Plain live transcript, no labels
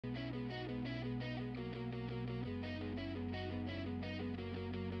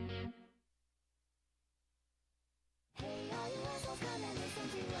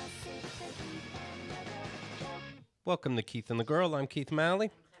Welcome to Keith and the Girl. I'm Keith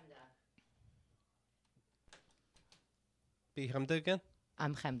Malley. Be Hamda again?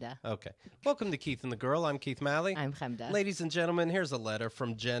 I'm Chemda. Okay. Welcome to Keith and the Girl. I'm Keith Malley. I'm Chemda. Ladies and gentlemen, here's a letter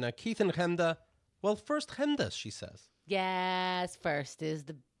from Jenna. Keith and Chemda. Well, first Chemda, she says. Yes, first is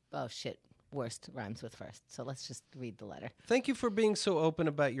the... Oh, shit. Worst rhymes with first. So let's just read the letter. Thank you for being so open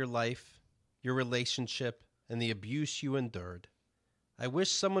about your life, your relationship, and the abuse you endured. I wish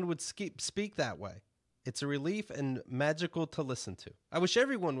someone would speak that way. It's a relief and magical to listen to. I wish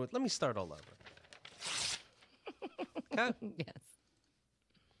everyone would. Let me start all over. Okay? Yes.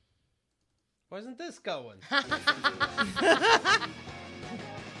 Why isn't this going?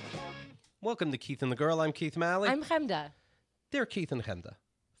 Welcome to Keith and the Girl. I'm Keith Malley. I'm Chemda. Dear Keith and Chemda.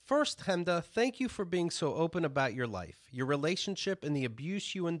 First, Chemda, thank you for being so open about your life, your relationship, and the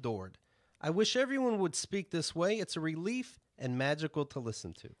abuse you endured. I wish everyone would speak this way. It's a relief and magical to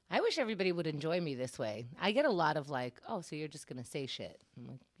listen to. I wish everybody would enjoy me this way. I get a lot of like, oh, so you're just going to say shit. I'm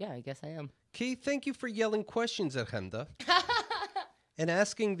like, yeah, I guess I am. Keith, thank you for yelling questions at Chemda and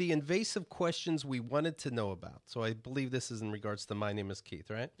asking the invasive questions we wanted to know about. So I believe this is in regards to My Name is Keith,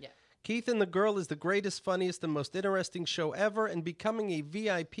 right? Yeah. Keith and the Girl is the greatest, funniest, and most interesting show ever, and becoming a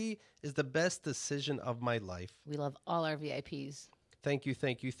VIP is the best decision of my life. We love all our VIPs. Thank you,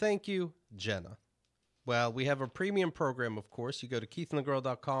 thank you, thank you, Jenna. Well, we have a premium program, of course. You go to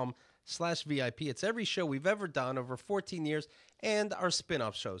keithandthegirl.com/VIP. It's every show we've ever done over 14 years, and our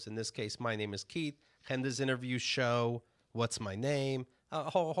spin-off shows. In this case, My Name is Keith, Chemda's interview show, What's My Name, a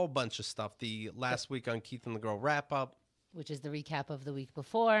whole bunch of stuff. The last week on Keith and the Girl wrap-up, which is the recap of the week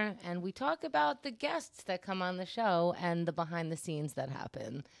before. And we talk about the guests that come on the show and the behind the scenes that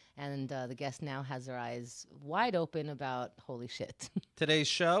happen. And the guest now has her eyes wide open about holy shit. Today's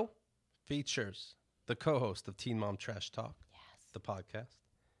show features the co-host of Teen Mom Trash Talk, Yes. the podcast,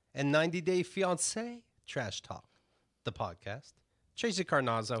 and 90 Day Fiancé Trash Talk, the podcast, Tracey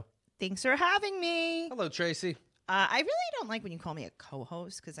Carnazzo. Thanks for having me. Hello, Tracey. I really don't like when you call me a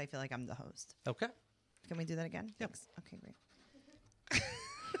co-host because I feel like I'm the host. Okay. Can we do that again? Yep. Thanks. Okay, great.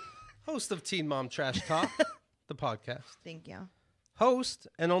 Host of Teen Mom Trash Talk, the podcast. Thank you. Host,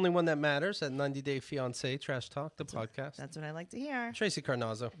 and only one that matters, at 90 Day Fiancé Trash Talk, the podcast. That's what I like to hear. Tracey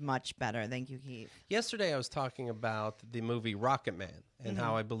Carnazzo. Much better. Thank you, Keith. Yesterday I was talking about the movie Rocket Man and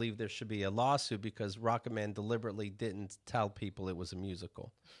how I believe there should be a lawsuit because Rocket Man deliberately didn't tell people it was a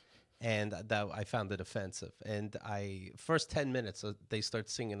musical. And that I found it offensive. And first 10 minutes, they start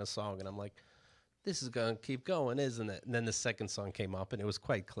singing a song, and I'm like, this is going to keep going, isn't it? And then the second song came up, and it was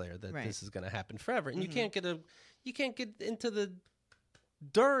quite clear that this is going to happen forever. And you can't get into the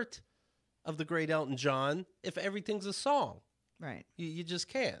dirt of the great Elton John if everything's a song. Right. You just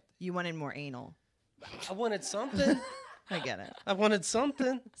can't. You wanted more anal. I wanted something. I get it. I wanted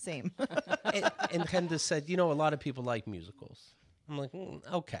something. Same. and Chemda said, a lot of people like musicals. I'm like,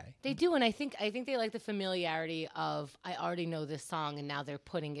 okay. They do, and I think they like the familiarity of, I already know this song, and now they're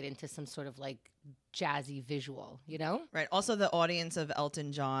putting it into some sort of like jazzy visual, you know? Right. Also, the audience of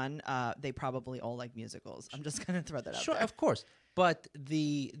Elton John, they probably all like musicals. I'm just going to throw that out Sure, there. of course. But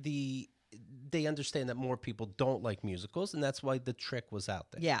they understand that more people don't like musicals, and that's why the trick was out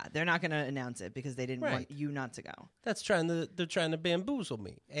there. Yeah, they're not going to announce it because they didn't want you not to go. They're trying to bamboozle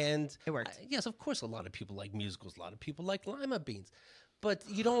me. And it worked. Yes, of course, a lot of people like musicals. A lot of people like lima beans. But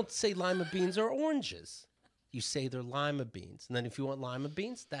you don't say lima beans or oranges. You say they're lima beans. And then if you want lima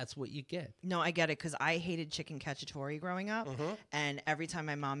beans, that's what you get. No, I get it because I hated chicken cacciatore growing up. And every time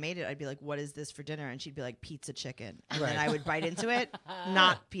my mom made it, I'd be like, what is this for dinner? And she'd be like, pizza chicken. And then I would bite into it,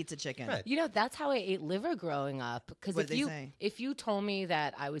 not pizza chicken. Right. You know, that's how I ate liver growing up. Because if you told me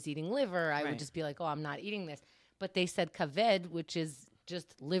that I was eating liver, I would just be like, oh, I'm not eating this. But they said kaved, which is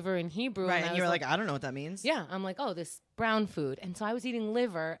just liver in Hebrew. Right, and you were like, I don't know what that means. Yeah, I'm like, oh, this brown food. And so I was eating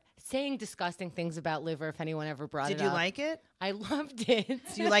liver, saying disgusting things about liver if anyone ever brought it up. Did you like it? I loved it.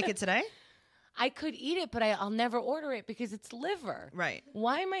 Do you like it today? I could eat it, but I'll never order it because it's liver. Right.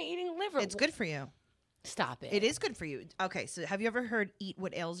 Why am I eating liver? It's good for you. Stop it. It is good for you. Okay, so have you ever heard eat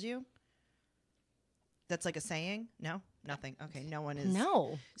what ails you? That's like a saying? No? Nothing. Okay, no one is.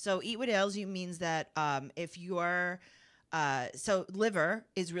 No. So eat what ails you means that if you're... so liver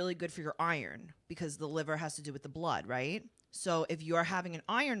is really good for your iron because the liver has to do with the blood, right? So if you're having an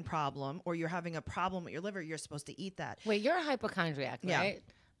iron problem or you're having a problem with your liver, you're supposed to eat that. Wait, you're a hypochondriac, right?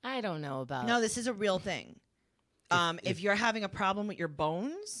 Yeah. I don't know about... No, this is a real thing. If you're having a problem with your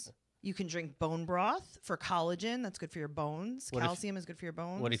bones, you can drink bone broth for collagen. That's good for your bones. Calcium is good for your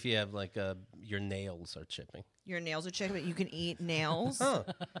bones. What if you have like your nails are chipping? Your nails are chipping, but you can eat nails. Huh.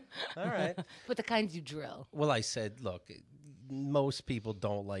 All right. But the kinds you drill. Well, I said, look, most people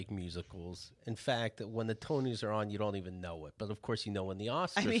don't like musicals. In fact, when the Tonys are on, you don't even know it. But of course, you know when the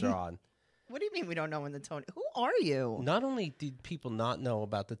Oscars are on. What do you mean we don't know when the Tony? Who are you? Not only did people not know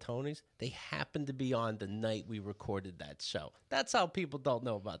about the Tonys, they happened to be on the night we recorded that show. That's how people don't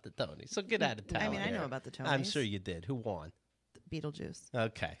know about the Tonys. So get out of town. I mean, I here. know about the Tonys. I'm sure you did. Who won? Beetlejuice.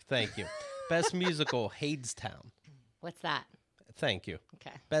 Okay, thank you. Best musical, Hadestown. What's that? Thank you.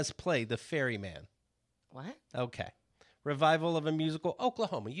 Okay. Best play, The Ferryman. What? Okay. Revival of a musical,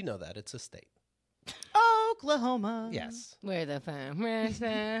 Oklahoma. You know that. It's a state. Oklahoma. Yes. Where the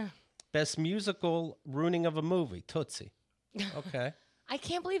fun? Best musical, ruining of a movie, Tootsie. Okay. I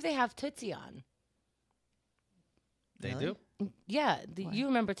can't believe they have Tootsie on. They Really? do? Yeah, you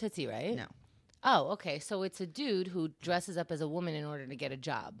remember Tootsie, right? No. Oh, okay. So it's a dude who dresses up as a woman in order to get a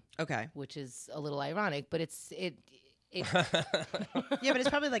job, Okay. which is a little ironic, but it Yeah, but it's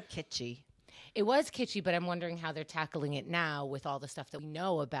probably like kitschy. it was kitschy. But I'm wondering how they're tackling it now with all the stuff that we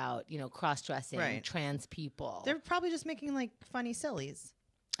know about, cross dressing, Right. trans people. They're probably just making like funny sillies.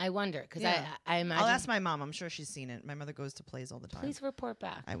 I wonder because Yeah. I imagine. I'll ask my mom. I'm sure she's seen it. My mother goes to plays all the time. Please report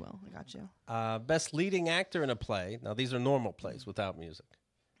back. I will. I got you. Best leading actor in a play. Now, these are normal plays without music.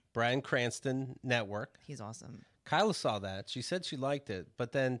 Bryan Cranston, Network. He's awesome. Kyla saw that. She said she liked it,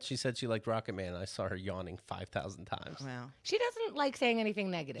 but then she said she liked Rocket Man. I saw her yawning 5,000 times. Wow. She doesn't like saying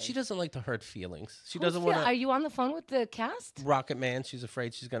anything negative. She doesn't like to hurt feelings. She Who's doesn't feel- want Are to. you on the phone with the cast? Rocket Man, she's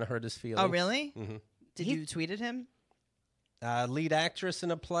afraid she's going to hurt his feelings. Oh, really? Mm-hmm. Did you tweet at him? Lead actress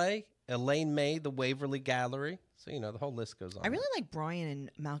in a play, Elaine May, The Waverly Gallery. So, the whole list goes on. I really like Brian and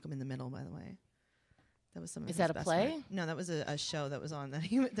Malcolm in the Middle, by the way. That was some of Is his that a best play? work. No, that was a show that was on that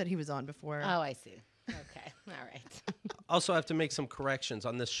he was on before. Oh, I see. Okay. All right. Also, I have to make some corrections.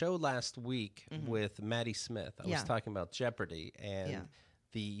 On the show last week with Maddie Smith, I was Yeah. talking about Jeopardy, and Yeah.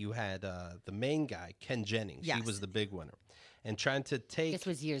 you had the main guy, Ken Jennings. He Yes. was the big winner. And trying to take This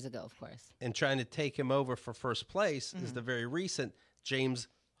was years ago, of course. him over for first place is the very recent James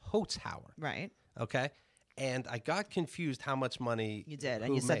Holzhauer. Right. Okay? And I got confused how much money You did, and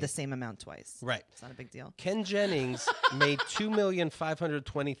who you said made. the same amount twice. Right. It's not a big deal. Ken Jennings made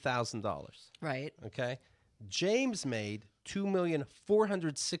 $2,520,000. Right. Okay? James made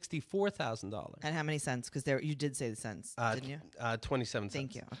 $2,464,000. And how many cents? Because you did say the cents, didn't you? 27 cents.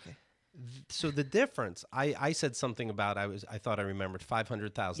 Thank you. Okay. So the difference, I said something about I thought I remembered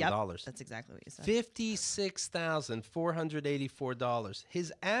 $500,000. That's exactly what you said. $56,484.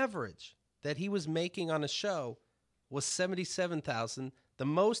 His average that he was making on a show was $77,000. The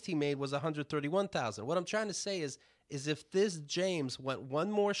most he made was $131,000. What I'm trying to say is if this James went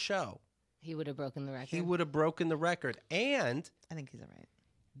one more show, He would have broken the record. he would have broken the record. And I think he's all right.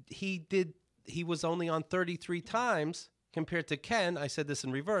 he was only on 33 times compared to Ken. I said this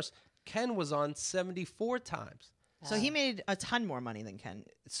in reverse. Ken was on 74 times. So he made a ton more money than Ken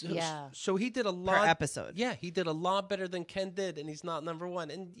Yeah. So he did a per lot. episode. Yeah, he did a lot better than Ken did, and he's not number one.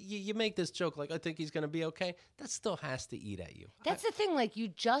 And you make this joke like, I think he's going to be okay. That still has to eat at you. That's the thing. Like, you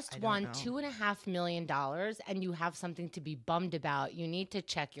just don't won know. $2.5 million and you have something to be bummed about. You need to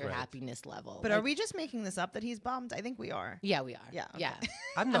check your Right. happiness level. But Like, are we just making this up that he's bummed? I think we are. Yeah, we are. Yeah, okay. Yeah.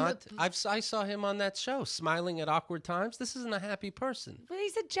 I'm not. I saw him on that show smiling at awkward times. This isn't a happy person. But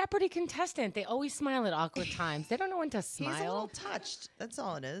he's a Jeopardy contestant. They always smile at awkward times. They don't know when to He's a little smile. touched. That's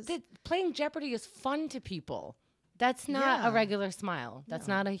all it is. Playing Jeopardy is fun to people. That's not Yeah. a regular smile. That's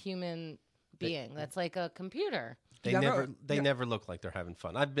not a human being. That's like a computer. They You ever- never look like they're having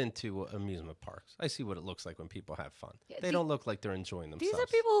fun. I've been to amusement parks. I see what it looks like when people have fun. Yeah, They don't look like they're enjoying themselves. These are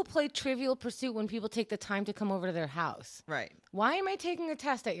people who play Trivial Pursuit when people take the time to come over to their house. Right. Why am I taking a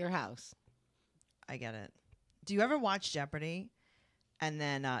test at your house? I get it. Do you ever watch Jeopardy and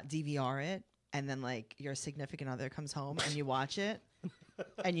then DVR it, and then like your significant other comes home and you watch it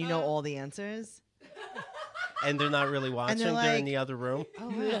and you know all the answers? And they're not really watching. they're They're in like- the other room.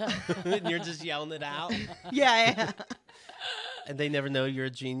 And you're just yelling it out. Yeah. And they never know you're a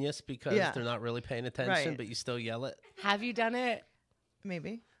genius because Yeah. they're not really paying attention, Right. but you still yell it. Have you done it?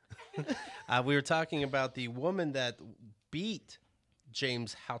 Maybe. We were talking about the woman that beat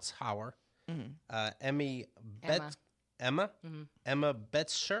James Holzhauer, Emma. Emma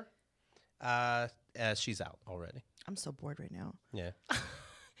Betzer. She's out already. I'm so bored right now. Yeah,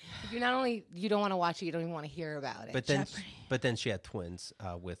 You don't want to watch it, you don't even want to hear about it. but then she had twins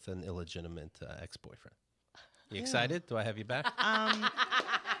with an illegitimate ex-boyfriend. You excited? Do I have you back?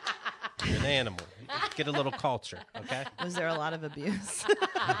 You're an animal. Get a little culture, okay? Was there a lot of abuse?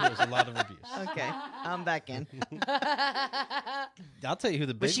 There's a lot of abuse. Okay. I'm back in. I'll tell you who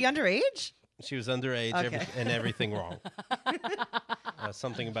the big. Was she underage? She was underage Okay. and everything wrong.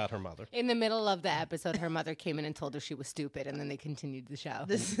 Something about her mother. In the middle of the episode, her mother came in and told her she was stupid, and then they continued the show.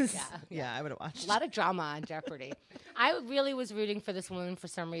 This is I would have watched. A lot of drama on Jeopardy. I really was rooting for this woman for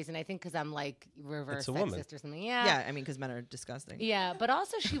some reason. I think because I'm like reverse sexist or something. Yeah, I mean, because men are disgusting. Yeah, but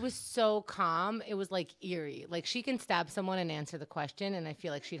also she was so calm. It was like eerie. Like she can stab someone and answer the question, and I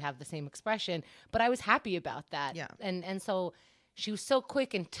feel like she'd have the same expression. But I was happy about that. Yeah. And so she was so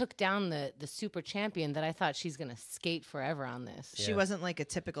quick and took down the super champion that I thought she's gonna skate forever on this. She wasn't like a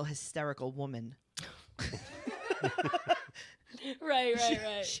typical hysterical woman.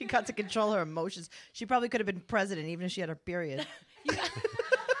 Right. She got to control her emotions. She probably could have been president even if she had her period.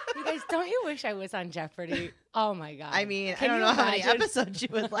 You guys, don't you wish I was on Jeopardy? Oh my God. I mean, Can I don't you know how many imagine? episodes you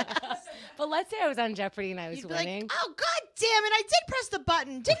would last. But let's say I was on Jeopardy and I was You'd be winning. like, oh, God damn it, I did press the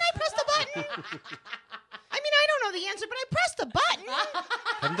button. Didn't I press the button? I mean, I don't know the answer, but I pressed the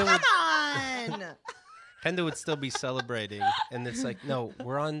button. Come on. Henda would still be celebrating. And it's like, no,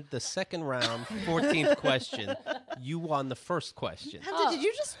 we're on the second round, 14th question. You won the first question. Henda, did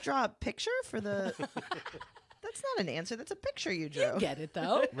you just draw a picture for the... That's not an answer. That's a picture you drew. You get it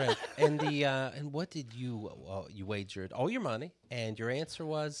though. Right. And the and what did you you wagered all your money, and your answer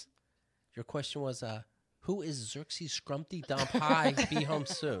was, your question was, who is Xerxes Scrumpty Dump High? Be home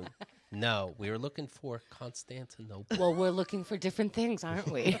soon. No, we were looking for Constantinople. Well, we're looking for different things, aren't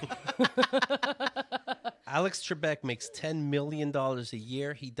we? Alex Trebek makes $10 million a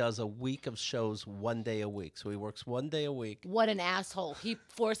year. He does a week of shows 1 day a week. So he works 1 day a week. What an asshole. He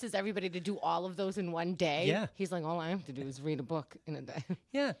forces everybody to do all of those in one day. Yeah. He's like, all I have to do is read a book in a day.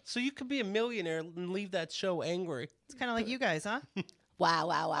 Yeah. So you could be a millionaire and leave that show angry. It's kind of like you guys, huh? Wow.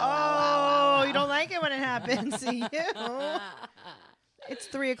 Oh, you don't like it when it happens to you. It's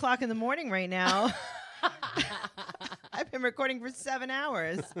 3 o'clock in the morning right now. I've been recording for 7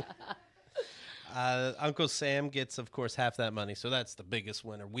 hours. Uncle Sam gets, of course, half that money. So that's the biggest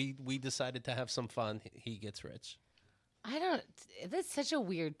winner. We decided to have some fun. He gets rich. That's such a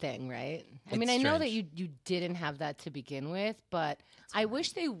weird thing, right? I It's mean, I know that strange. you didn't have that to begin with, but I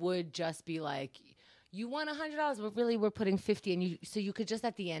wish they would just be like, you won $100, but really we're putting 50 and so you could just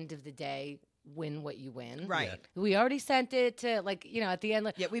at the end of the day win what you win. Right. Yeah. We already sent it to at the end.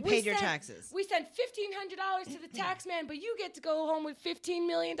 Like, Yeah, we paid your taxes. We sent $1,500 to the tax man, but you get to go home with $15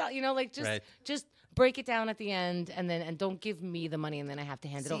 million. Just break it down at the end and don't give me the money and then I have to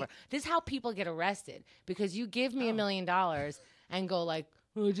hand it over. This is how people get arrested because you give me $1 million and go like,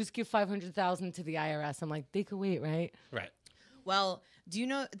 oh, just give $500,000 to the IRS. I'm like, they could wait, right? Right. Well, do you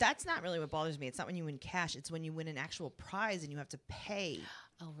know, that's not really what bothers me. It's not when you win cash. It's when you win an actual prize and you have to pay.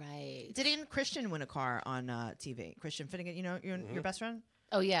 Oh, right. Didn't Christian win a car on TV? Christian Finnegan, you know, your best friend?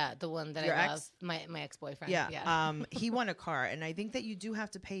 Oh, yeah, the one that Your I ex? love, my ex-boyfriend. Yeah. He won a car, and I think that you do have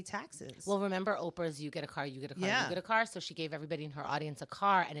to pay taxes. Well, remember Oprah's you get a car, you get a car, Yeah. you get a car. So she gave everybody in her audience a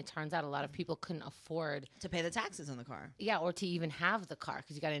car, and it turns out a lot of people couldn't afford, to pay the taxes on the car. or to even have the car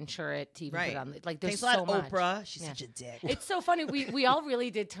because you got to insure it to even put Right. it on. Like there's Thanks a so lot, much. Oprah. She's Yeah. such a dick. It's so funny. We all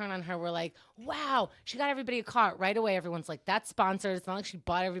really did turn on her. We're like, wow, she got everybody a car right away. Everyone's like, that's sponsored. It's not like she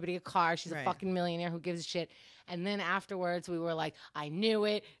bought everybody a car. She's Right. a fucking millionaire. Who gives a shit? And then afterwards, we were like, I knew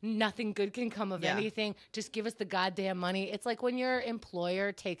it. Nothing good can come of Yeah. anything. Just give us the goddamn money. It's like when your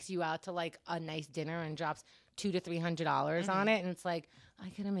employer takes you out to like a nice dinner and drops $200 to $300 on it, and it's like, I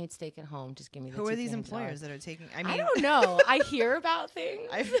could have made steak at home. Just give me the Who are these $200. employers that are taking? I mean, I don't know. I hear about things.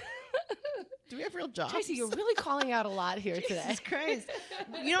 do we have real jobs? Tracy, you're really calling out a lot here today. Jesus Christ.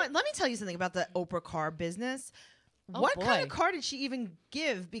 You know what? Let me tell you something about the Oprah car business. Oh, What kind of boy. car did she even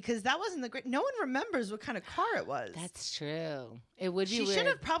give? Because that wasn't the great. No one remembers what kind of car it was. That's true. It would be She weird. should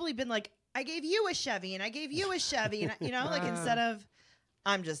have probably been like, I gave you a Chevy and I gave you a Chevy, and like instead of.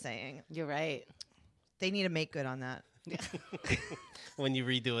 I'm just saying You're right. they need to make good on that. When you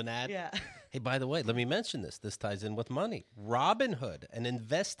redo an ad. Yeah. Hey, by the way, let me mention this. This ties in with money. Robinhood, an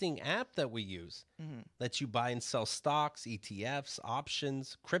investing app that we use, lets you buy and sell stocks, ETFs,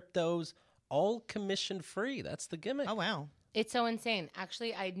 options, cryptos, all commission free. That's the gimmick. Oh wow. It's so insane.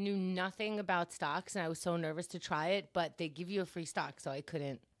 Actually, I knew nothing about stocks, and I was so nervous to try it. But they give you a free stock, so I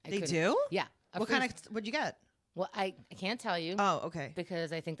couldn't. They do? Yeah. What kind of? What'd you get? Well, I can't tell you. Oh, okay.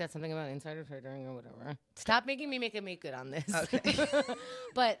 Because I think that's something about insider trading or whatever. Stop making me make good on this. Okay.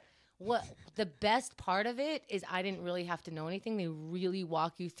 But what the best part of it is I didn't really have to know anything. They really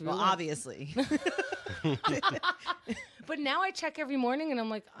walk you through. Well, like- obviously. But now I check every morning and I'm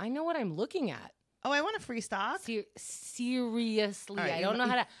like, I know what I'm looking at. Oh, I want a free stock. Seriously, All right, I don't know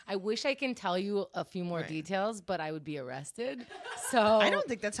how to. I wish I can tell you a few more Right. details, but I would be arrested. So I don't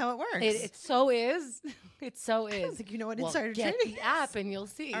think that's how it works. it so is. It so I don't is. think you know what Well, insider get trading the is. app and you'll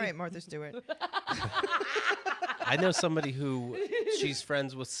see. All right, Martha Stewart. I know somebody who she's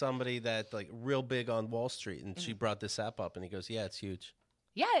friends with somebody that like real big on Wall Street, and she brought this app up, and he goes, "Yeah, it's huge."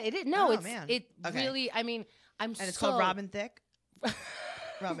 Yeah, it is. No, Oh, it's man. it Okay. really. I mean, I'm And it's so called Robin Thicke.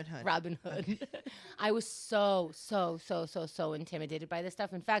 Robin Hood. Robin Hood. I was so intimidated by this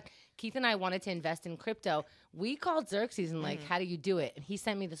stuff. In fact, Keith and I wanted to invest in crypto. We called Xerxes and like, how do you do it? And he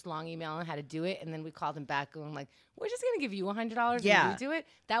sent me this long email on how to do it. And then we called him back and I'm like, we're just going to give you $100 Yeah. and you do it.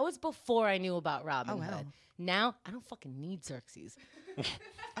 That was before I knew about Robin Oh, wow. Hood. Now, I don't fucking need Xerxes.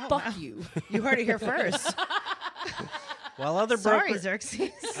 Oh, Fuck wow. you. You heard it here first. While other Sorry, Xerxes.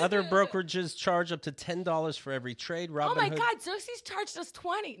 other brokerages charge up to $10 for every trade, Oh my Robinhood God, Xerxes charged us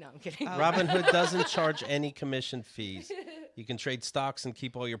 20. No, I'm kidding. Robinhood doesn't charge any commission fees. You can trade stocks and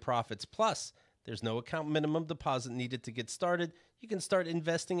keep all your profits. Plus, there's no account minimum deposit needed to get started. You can start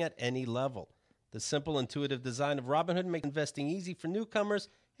investing at any level. The simple, intuitive design of Robinhood makes investing easy for newcomers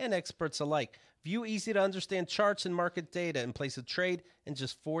and experts alike. View easy-to-understand charts and market data and place a trade in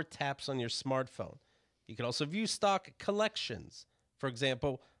just 4 taps on your smartphone. You can also view stock collections. For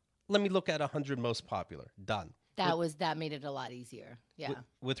example, let me look at 100 most popular. Done. That made it a lot easier. Yeah.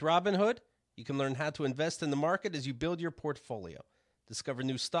 With Robinhood, you can learn how to invest in the market as you build your portfolio. Discover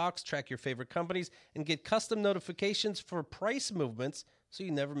new stocks, track your favorite companies, and get custom notifications for price movements so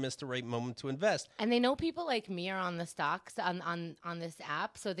you never miss the right moment to invest. And they know people like me are on the stocks on this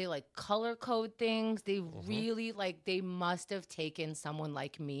app, so they like color code things. They really like they must have taken someone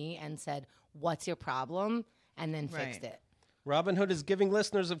like me and said, "What's your problem?" and then fixed Right. it. Robinhood is giving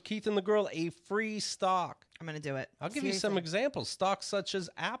listeners of Keith and the Girl a free stock. I'm going to do it. I'll give you some examples. Stocks such as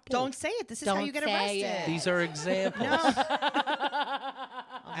Apple. Don't say it. This is how Don't you get say arrested. it. These are examples. No.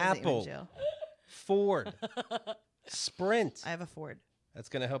 I'll visit you in Apple. jail. Ford. Sprint. I have a Ford. That's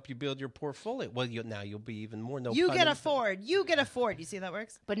going to help you build your portfolio. Well, now you'll be even more. No You pun get a intended. Ford. You get a Ford. You see how that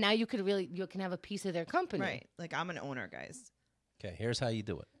works? But now you can have a piece of their company. Right. Like I'm an owner, guys. Okay, here's how you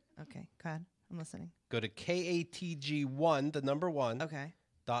do it. Okay. Go ahead. I'm listening. Go to KATG1, the number 1, Okay.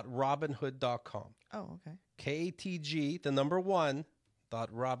 .robinhood.com. Oh, okay. KATG, the number 1,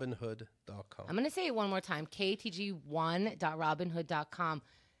 .robinhood.com. I'm going to say it one more time. KATG1.robinhood.com.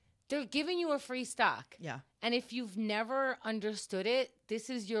 They're giving you a free stock. Yeah. And if you've never understood it, this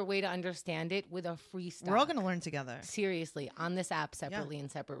is your way to understand it with a free stock. We're all going to learn together. Seriously, on this app separately in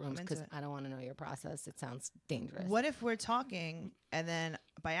separate rooms into because it. I don't want to know your process. It sounds dangerous. What if we're talking and then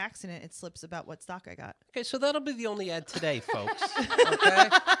by accident it slips about what stock I got? Okay, so that'll be the only ad today, folks. Okay?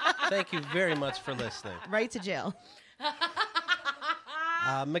 Thank you very much for listening. Right to jail.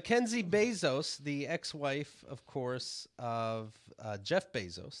 MacKenzie Bezos, the ex-wife, of course, of Jeff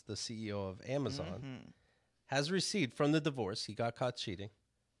Bezos, the CEO of Amazon, has received from the divorce, he got caught cheating,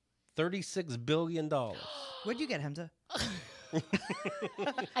 $36 billion. Where'd you get him to?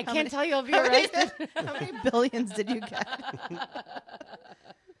 I can't tell you I'll be arrested. How many billions did you get?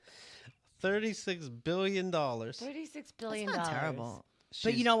 $36 billion. $36 billion. That's not terrible. But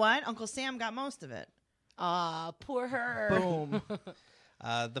She's- you know what? Uncle Sam got most of it. Aw, poor her. Boom.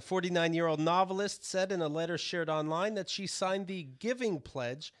 The 49-year-old novelist said in a letter shared online that she signed the Giving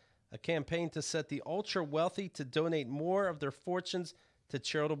Pledge, a campaign to set the ultra-wealthy to donate more of their fortunes to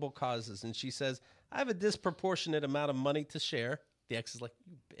charitable causes. And she says, I have a disproportionate amount of money to share. The ex is like,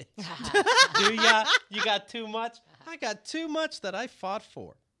 you bitch. Do ya? You got too much? I got too much that I fought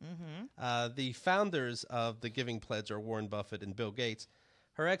for. The founders of the Giving Pledge are Warren Buffett and Bill Gates.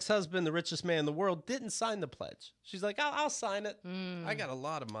 Her ex-husband, the richest man in the world, didn't sign the pledge. She's like, I'll sign it. I got a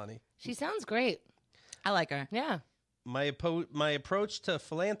lot of money. She sounds great. I like her. Yeah. My approach to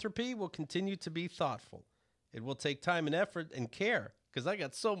philanthropy will continue to be thoughtful. It will take time and effort and care because I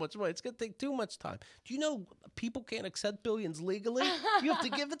got so much money. It's going to take too much time. Do you know people can't accept billions legally? You have to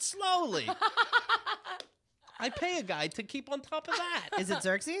give it slowly. I pay a guy to keep on top of that. Is it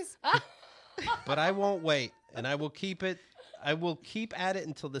Xerxes? But I won't wait, and I will keep it. I will keep at it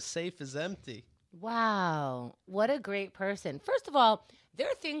until the safe is empty. Wow. What a great person. First of all, there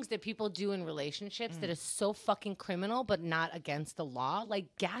are things that people do in relationships that is so fucking criminal, but not against the law. Like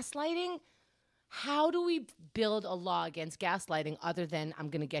gaslighting. How do we build a law against gaslighting other than I'm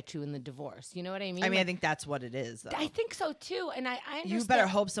going to get you in the divorce? You know what I mean? I mean, I Like, think that's what it is, though. I think so too. And I understand. You better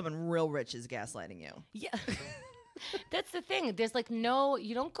hope someone real rich is gaslighting you. Yeah. That's the thing. There's like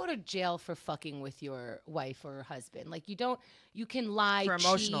you don't go to jail for fucking with your wife or husband. Like you can lie, For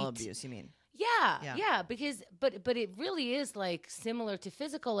emotional cheat. abuse, you mean? Yeah, because but it really is like similar to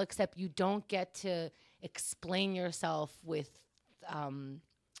physical, except you don't get to explain yourself with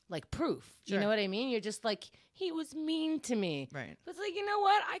like proof. Sure. You know what I mean? You're just like, he was mean to me. Right. But it's like, you know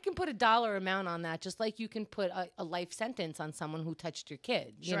what? I can put a dollar amount on that, just like you can put a life sentence on someone who touched your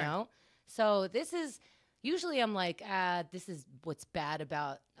kid, you Sure. know? So this is, usually I'm like, this is what's bad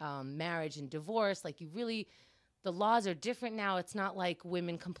about marriage and divorce. Like the laws are different now. It's not like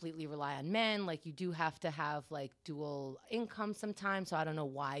women completely rely on men. Like you do have to have like dual income sometimes. So I don't know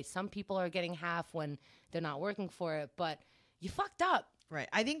why some people are getting half when they're not working for it, but you fucked up. Right.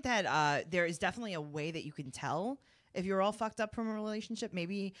 I think that there is definitely a way that you can tell if you're all fucked up from a relationship.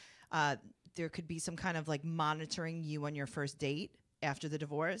 Maybe there could be some kind of like monitoring you on your first date after the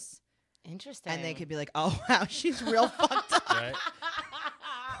divorce. Interesting. And they could be like, oh, wow, she's real fucked up. Right?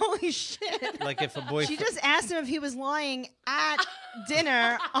 Holy shit. Like if a boy. She just asked him if he was lying at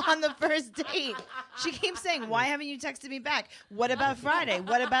dinner on the first date. She keeps saying, why haven't you texted me back? What about Friday?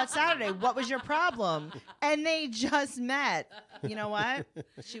 What about Saturday? What was your problem? And they just met. You know what?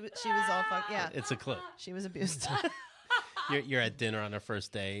 She was all fucked. Yeah. It's a clue. She was abused. You're at dinner on a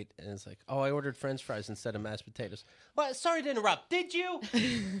first date, and it's like, oh, I ordered French fries instead of mashed potatoes. Well, sorry to interrupt. Did you?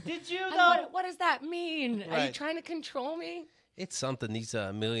 Did you, And though? what does that mean? Are you Right. trying to control me? It's something. These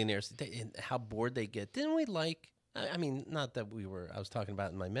millionaires, and how bored they get. Didn't we like, I mean, not that I was talking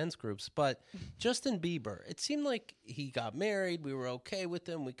about in my men's groups, but Justin Bieber, it seemed like he got married. We were okay with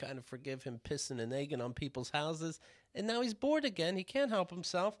him. We kind of forgive him pissing and egging on people's houses. And now he's bored again. He can't help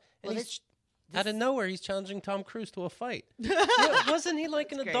himself. And Well, he's out of nowhere, he's challenging Tom Cruise to a fight. Wasn't he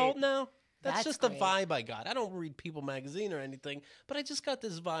like an That's adult great. now? That's That's just the great. vibe I got. I don't read People magazine or anything, but I just got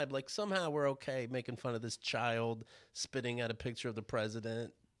this vibe. Like somehow we're okay making fun of this child spitting at a picture of the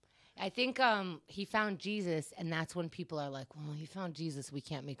president. I think he found Jesus, and that's when people are like, well, he found Jesus. We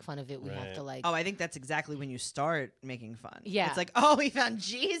can't make fun of it. We have Right. to like. Oh, I think that's exactly when you start making fun. Yeah. It's like, oh, he found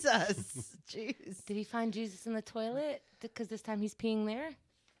Jesus. Jeez. Did he find Jesus in the toilet? Because this time he's peeing there?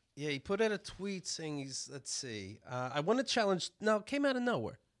 Yeah, he put out a tweet saying let's see. I want to challenge, no, it came out of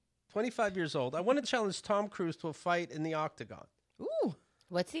nowhere. 25 years old. I want to challenge Tom Cruise to a fight in the octagon. Ooh,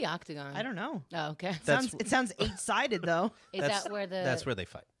 What's the octagon? I don't know. Oh, okay. That's- It sounds eight-sided, though. Is That's- that where the. That's where they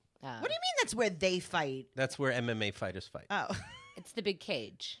fight. What do you mean that's where they fight? That's where MMA fighters fight. Oh. It's the big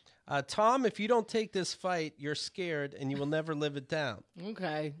cage. Tom, if you don't take this fight, you're scared and you will never live it down.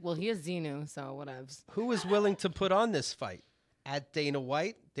 Okay. Well, he is Xenu, so whatevs. Who is willing to put on this fight? At Dana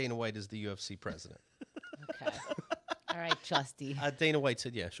White. Dana White is the UFC president. Okay. All right, Justy. Dana White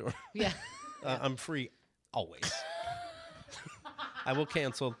said, yeah, sure. Yeah. I'm free always. I will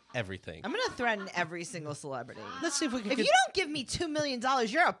cancel everything. I'm going to threaten every single celebrity. Let's see if we can If get, you don't give me $2 million,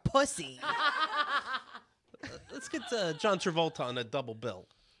 you're a pussy. let's get John Travolta on a double bill.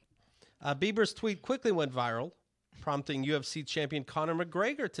 Bieber's tweet quickly went viral, prompting UFC champion Conor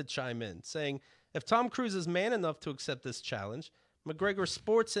McGregor to chime in, saying, if Tom Cruise is man enough to accept this challenge, McGregor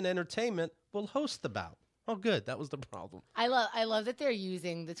Sports and Entertainment will host the bout. Oh, good. That was the problem. I love that they're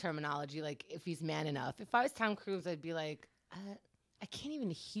using the terminology like if he's man enough. If I was Tom Cruise, I'd be like, I can't even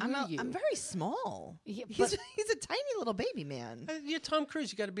hear you. I'm very small. Yeah, he's but- a tiny little baby man. You're Tom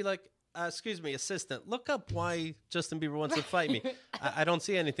Cruise. You got to be like, excuse me, assistant, look up why Justin Bieber wants to fight me. I don't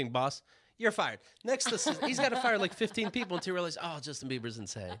see anything, boss. You're fired. Next, he's got to fire like 15 people until he realizes, oh, Justin Bieber's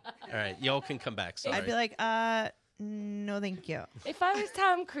insane. All right, y'all can come back. Sorry. I'd be like, no, thank you. If I was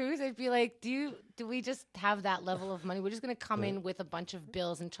Tom Cruise, I'd be like, do we just have that level of money? We're just gonna come in with a bunch of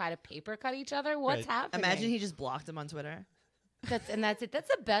bills and try to paper cut each other? What's Right. happening? Imagine he just blocked him on Twitter. That's it. That's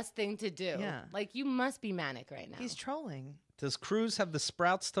the best thing to do. Yeah. Like you must be manic right now. He's trolling. Does Cruise have the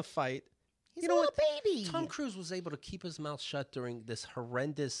sprouts to fight? He's You a know little baby. Tom Cruise was able to keep his mouth shut during this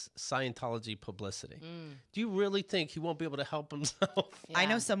horrendous Scientology publicity. Do you really think he won't be able to help himself? I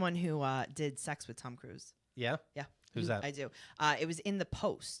know Yeah. someone who did sex with Tom Cruise. Yeah? Yeah. Who's that? I do. It was in the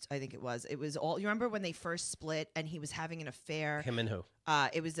Post, I think it was. It was all. You remember when they first split and he was having an affair? Him and who?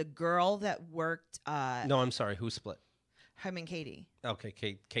 It was a girl that worked. No, I'm sorry. Who split? Him and Katie. Okay,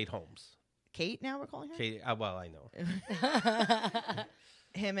 Kate Holmes. Kate. Now we're calling her. Kate. Well, I know.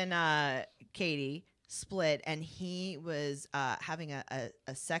 Him and Katie split, and he was having a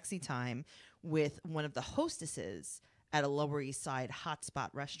sexy time with one of the hostesses at a Lower East Side hotspot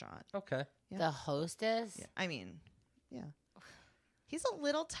restaurant. Okay. Yeah. The hostess. Yeah. I mean, yeah. He's a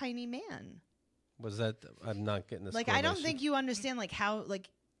little tiny man. Was that? I'm not getting this. Like, I don't correlation. think you understand, like, how, like,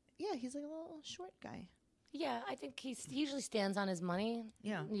 yeah, he's like a little short guy. Yeah, I think he usually stands on his money.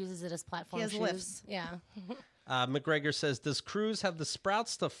 Yeah. Uses it as platform He has shoes. lifts. Yeah. McGregor says, does Cruz have the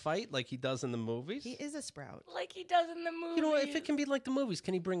sprouts to fight like he does in the movies? He is a sprout. Like he does in the movie. You know what? If it can be like the movies,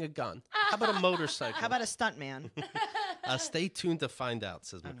 can he bring a gun? How about a motorcycle? How about a stunt man? Stay tuned to find out,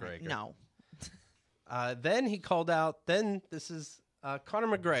 says McGregor. No. Then he called out, this is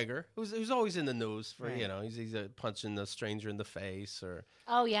Conor McGregor, who's always in the news for, he's punching the stranger in the face or...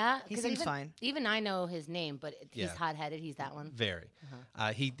 Oh, yeah? He seems fine. Even I know his name, but he's hot-headed. He's that one. Very.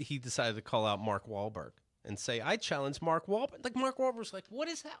 He decided to call out Mark Wahlberg and say, I challenge Mark Wahlberg. Like, Mark Wahlberg's like, what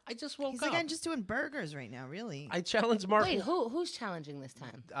is that? I just woke up. He's like, I'm just doing burgers right now, really. I challenge Mark... Wait, who's challenging this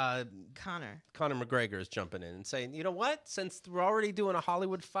time? Conor McGregor is jumping in and saying, you know what? Since we're already doing a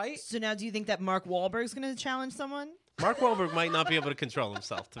Hollywood fight... So now do you think that Mark Wahlberg's going to challenge someone? Mark Wahlberg might not be able to control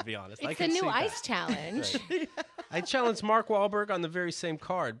himself, to be honest. It's the new ice challenge. Right. I challenged Mark Wahlberg on the very same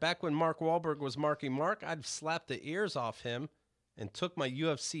card. Back when Mark Wahlberg was marking Mark, I'd slapped the ears off him and took my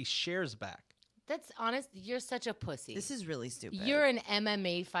UFC shares back. That's honest. You're such a pussy. This is really stupid. You're an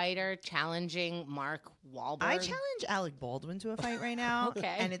MMA fighter challenging Mark Wahlberg. I challenge Alec Baldwin to a fight right now.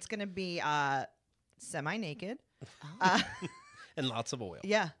 Okay. And it's going to be semi-naked. And lots of oil.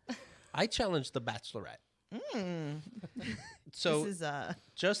 Yeah. I challenged the Bachelorette. So this is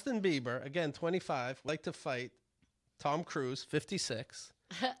Justin Bieber, again, 25, like to fight Tom Cruise, 56.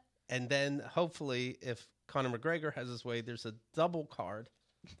 And then hopefully if Conor McGregor has his way, there's a double card.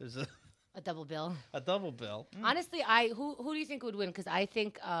 There's a double bill. A double bill. Honestly, who do you think would win? Because I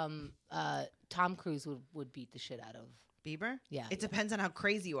think Tom Cruise would beat the shit out of Bieber. Yeah, it depends on how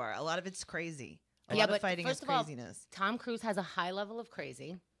crazy you are. A lot of it's crazy. A lot of but fighting first is of all, craziness. Tom Cruise has a high level of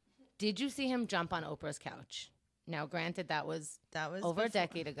crazy. Did you see him jump on Oprah's couch? Now, granted, that was over a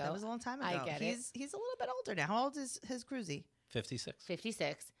decade ago. That was a long time ago. I get it. He's a little bit older now. How old is his Cruisy? 56.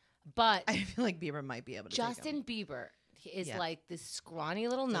 56. But I feel like Bieber might be able to. Justin Bieber is like this scrawny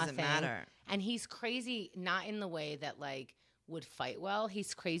little nothing. Doesn't matter. And he's crazy, not in the way that like would fight well.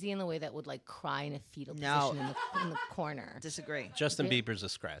 He's crazy in the way that would like cry in a fetal position in the corner. Disagree. Justin Bieber's a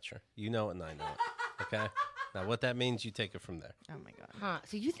scratcher. You know it and I know it. Okay? Now, what that means, you take it from there. Oh, my God. Huh.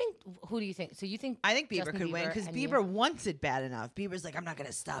 So you think, who do you think? So you think I think Bieber Justin could win because Bieber wants it bad enough. Bieber's like, I'm not going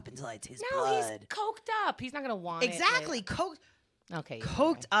to stop until I taste blood. No, he's coked up. He's not going to want exactly. it. Okay.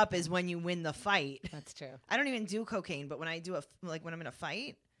 Coked up is when you win the fight. That's true. I don't even do cocaine, but when I do when I'm in a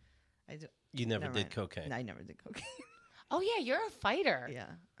fight, I do. You never did cocaine. No, I never did cocaine. Oh, yeah, you're a fighter. Yeah,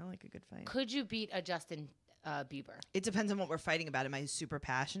 I like a good fight. Could you beat a Justin Bieber? It depends on what we're fighting about. Am I super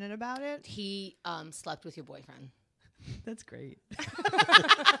passionate about it? He slept with your boyfriend. That's great.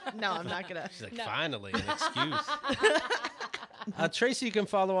 No, I'm not going to. She's like, finally, an excuse. Tracey, you can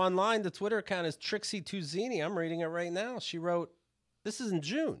follow online. The Twitter account is Trixie Tuzini. I'm reading it right now. She wrote, this is in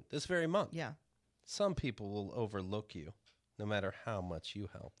June, this very month. Yeah. Some people will overlook you, no matter how much you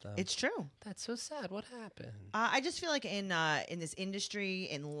help them. It's true. That's so sad. What happened? I just feel like in this industry,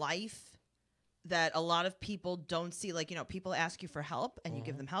 in life, that a lot of people don't see, like, people ask you for help and you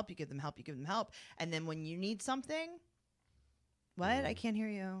give them help, you give them help, you give them help. And then when you need something, what? I can't hear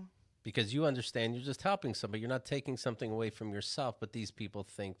you. Because you understand you're just helping somebody. You're not taking something away from yourself, but these people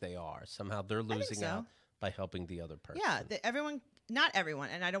think they are. Somehow they're losing out by helping the other person. Yeah, not everyone,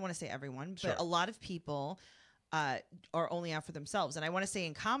 and I don't want to say everyone, but a lot of people are only out for themselves. And I want to say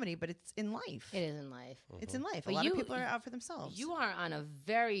in comedy, but it's in life. It is in life. It's in life. But a lot of people are out for themselves. You are on a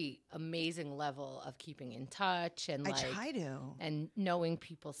very amazing level of keeping in touch and I try to. And knowing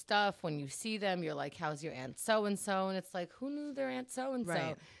people's stuff. When you see them, you're like, how's your Aunt so-and-so? And it's like, who knew their Aunt so-and-so?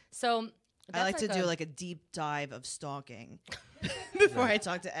 Right. So I like to do like a deep dive of stalking before I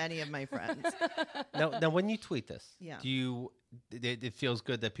talk to any of my friends. Now, when you tweet this, do you? It feels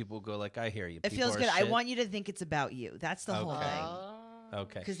good that people go like, I hear you. It feels good. I want you to think it's about you. That's the whole thing.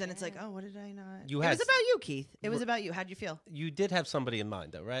 Okay. Because then it's like, oh, what did I not? It was about you, Keith. It was about you. How'd you feel? You did have somebody in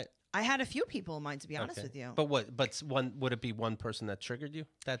mind, though, right? I had a few people in mind, to be honest with you. But what? But would it be one person that triggered you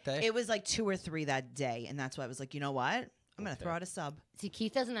that day? It was like 2 or 3 that day, and that's why I was like, you know what? I'm going to throw out a sub. See,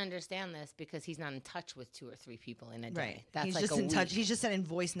 Keith doesn't understand this because he's not in touch with 2 or 3 people in a day. Right. That's he's like just in touch. He's just sending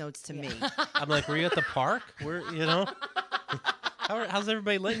voice notes to me. I'm like, were you at the park? How's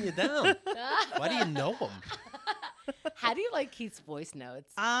everybody letting you down? Why do you know him? How do you like Keith's voice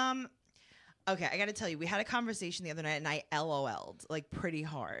notes? Okay, I got to tell you, we had a conversation the other night, and I LOL'd like pretty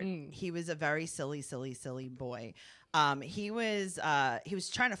hard. He was a very silly boy. He was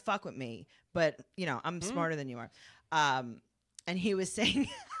trying to fuck with me, but I'm smarter than you are. And he was saying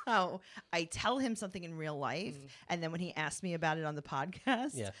how I tell him something in real life, and then when he asked me about it on the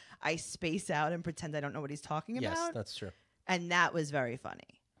podcast, I space out and pretend I don't know what he's talking about. Yes, that's true. And that was very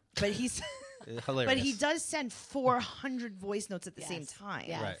funny. But Hilarious. But he does send 400 voice notes at the same time.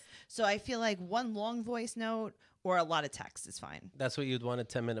 Yes. Right. So I feel like one long voice note or a lot of text is fine. That's what you'd want, a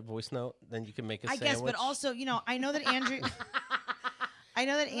 10-minute voice note? Then you can make a I sandwich? guess, but also, I know that Andrea... I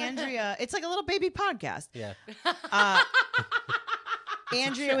know that Andrea... It's like a little baby podcast. Yeah.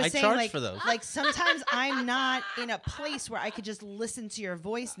 Andrea was I saying, charge like, for those. like sometimes I'm not in a place where I could just listen to your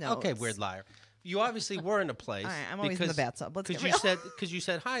voice notes. Okay, weird liar. You obviously were in a place. All right, I'm always in the bathtub. Let's get Because you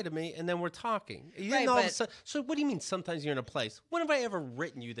said hi to me, and then we're talking. You Right, didn't all of a but- sudden, so what do you mean sometimes you're in a place? When have I ever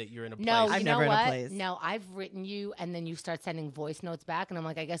written you that you're in a place? No, I've you never know in a what? place. No, I've written you, and then you start sending voice notes back, and I'm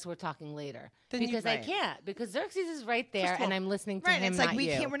like, I guess we're talking later Then you- because Right. I can't because Xerxes is right there, First of and all- I'm listening to Right, him. it's like not we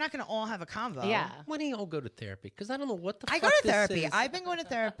you. can't. We're not going to all have a convo. Yeah. When do you all go to therapy? Because I don't know what the I fuck go to this therapy. is. I've been going to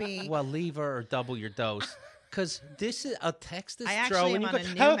therapy. Well, leave her or double your dose. Because this is a text is I throw actually and am you on go,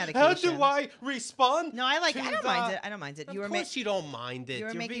 a new how medication. do I respond? No, I don't to mind the-" it. I don't mind it. Of You were course you don't mind it. you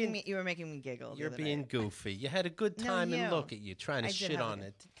were You're making being, you were making me giggle. the You're other being night. goofy. You had a good No, time and you. look at you trying to I did shit have a on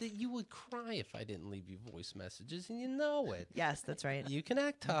good- it. You would cry if I didn't leave you voice messages, and you know it. Yes, that's right. You can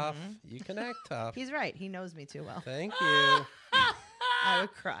act tough. You can act tough. He's right. He knows me too well. Thank you. I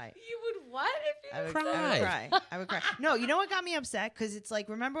would cry. You would what if you? I would Cry. cry. I would cry. No, you know what got me upset? Because it's like,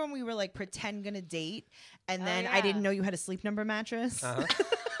 remember when we were like pretend gonna date, and Oh, then I yeah. didn't know you had a Sleep Number mattress, Uh-huh.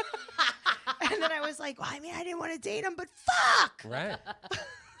 and then I was like, well, I mean, I didn't want to date him, but fuck, Right.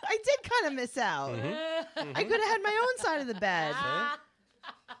 I did kind of miss out. I could have had my own side of the bed.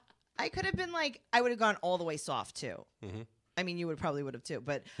 I could have been like, I would have gone all the way soft too. I mean, you probably would have too,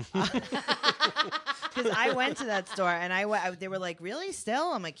 but because I went to that store and they were like, really,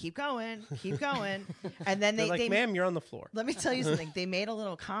 still? I'm like, keep going, and then They're they like, ma'am, you're on the floor. let me tell you something. They made a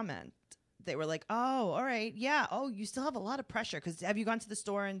little comment. They were like, oh, all right. Yeah. Oh, you still have a lot of pressure. Because have you gone to the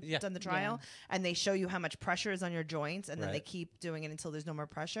store and Yeah. done the trial? And they show you how much pressure is on your joints. And then they Right. keep doing it until there's no more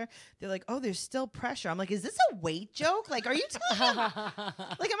pressure. They're like, oh, there's still pressure. I'm like, is this a weight joke? Like, are you telling me?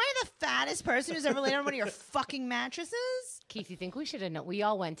 Like, am I the fattest person who's ever laid on one of your fucking mattresses? Keith, you think we should have known? We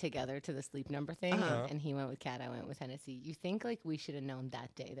all went together to the Sleep Number thing, Uh-huh. and he went with Kat. I went with Hennessy. You think like we should have known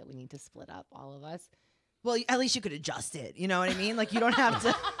that day that we need to split up, all of us? Well, at least you could adjust it. You know what I mean? Like, you don't have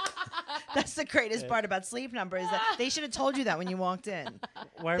to. That's the greatest part about Sleep Number is that they should have told you that when you walked in.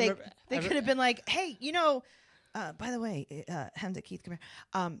 Well, I They remember- could have been like, hey, by the way, Hamza, Keith, come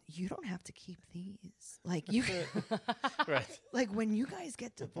here. You don't have to keep these. Like, you right. like when you guys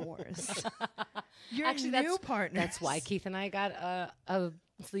get divorced, your Actually, new partner. That's why Keith and I got a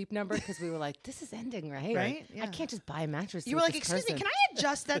Sleep Number because we were like, this is ending, right? Right? I Yeah. can't just buy a mattress. You with were like, this excuse me, person." can I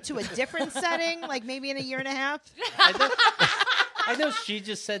adjust that to a different setting? Like maybe in a year and a half? I know she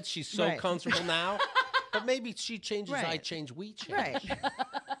just said she's so Right. comfortable now, but maybe she changes, I Right. change, we change. Right. Maybe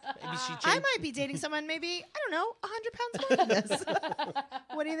she I changed. might be dating someone maybe, I don't know, 100 pounds more than this.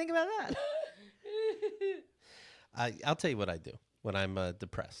 What do you think about that? I'll tell you what I do when I'm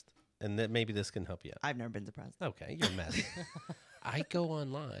depressed, and that maybe this can help you out. I've never been depressed. Okay, you're a mess. I go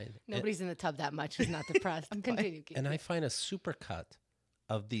online Nobody's in the tub that much who's not depressed. Continue, Keith. and I find a supercut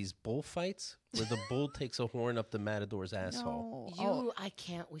of these bullfights where the bull takes a horn up the matador's asshole. I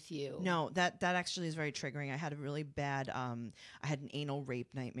can't with you. No, that actually is very triggering. I had a really bad I had an anal rape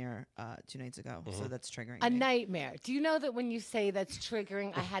nightmare 2 nights ago, so that's triggering. A me. nightmare. Do you know that when you say that's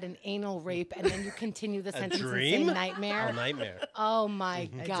triggering, I had an anal rape, and then you continue the sentence and dream? say nightmare? A nightmare. Oh my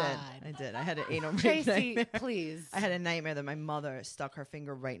I God. did. I had an anal rape Tracy, nightmare. please. I had a nightmare that my mother stuck her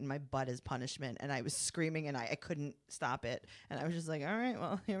finger right in my butt as punishment, and I was screaming, and I couldn't stop it, and I was just like, all right,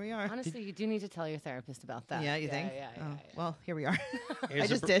 well, here we are. Honestly, you do need to tell your therapist about that. Yeah, you think? Yeah, Oh, well, here we are. Here's I a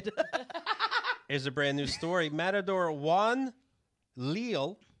just br- did. Here's a brand new story. Matador Juan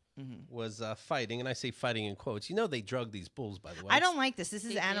Leal was fighting, and I say fighting in quotes. You know they drug these bulls, by the way. I don't like this. This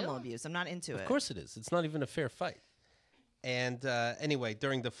is They animal do? abuse. I'm not into it. Of course it is. It's not even a fair fight. And anyway,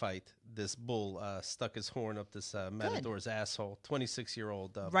 during the fight, this bull stuck his horn up this matador's asshole.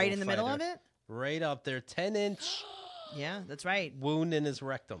 26-year-old Right in the middle of bullfighter. it? Right up there. 10-inch Yeah, that's right. wound in his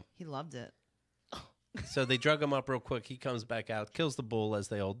rectum. He loved it. So they drug him up real quick. He comes back out, kills the bull, as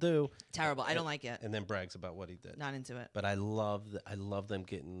they all do, Terrible. I don't like it. and then brags about what he did. Not into it. But I love them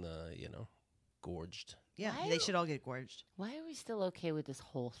getting, gorged. Yeah, Why they do- should all get gorged. Why are we still okay with this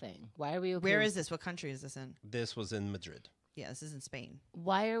whole thing? Why are we okay? Where with- is this? What country is this in? This was in Madrid. Yeah, this is in Spain.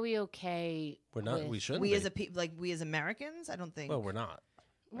 Why are we okay? We're not. with- We shouldn't. We be. as we as Americans, I don't think. Well, we're not.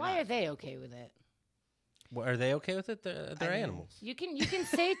 Why are they okay with it? Well, are they okay with it? They're I mean, animals. You can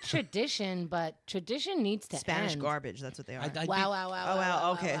say tradition, but tradition needs to Spanish end. garbage. That's what they are. I'd be- Wow, wow, wow. Oh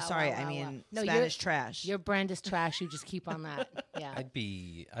wow. Okay, wow, sorry. wow, I wow, mean wow. No, Spanish trash. Your brand is trash. You just keep on that. Yeah.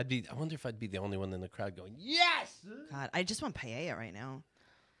 I wonder if I'd be the only one in the crowd going, yes! God, I just want paella right now.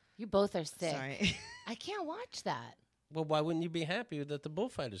 You both are sick. Sorry. I can't watch that. Well, why wouldn't you be happy that the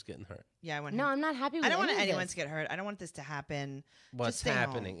bullfighter's getting hurt? Yeah, I want. No, I'm not happy with I don't want any of anyone this. to get hurt. I don't want this to happen. What's Just stay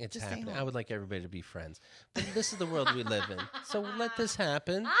happening? home. It's Just stay happening. I home. would like everybody to be friends. But this is the world we live in. So let this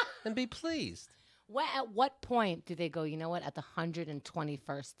happen and be pleased. At what point do they go, you know what, at the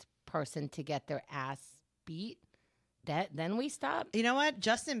 121st person to get their ass beat, then we stop? You know what?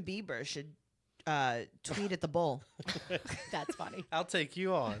 Justin Bieber should tweet at the bull. That's funny. I'll take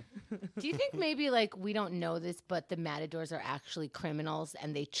you on. Do you think maybe like we don't know this, but the matadors are actually criminals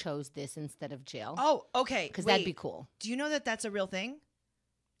and they chose this instead of jail? Oh, okay. Because that'd be cool. Do you know that that's a real thing?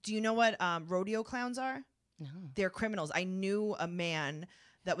 Do you know what rodeo clowns are? No. They're criminals. I knew a man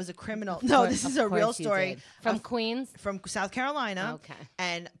that was a criminal. Of No, course- this is of a real course you story. did. From Queens? From South Carolina. Okay.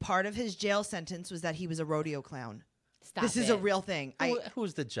 And part of his jail sentence was that he was a rodeo clown. Stop This is a real thing.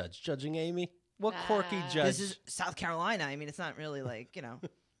 Who's the judge? Judging Amy? What quirky judge? This is South Carolina. I mean, it's not really like, you know.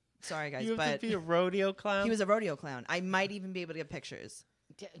 Sorry, guys. You have but to be a rodeo clown? he was a rodeo clown. I might even be able to get pictures.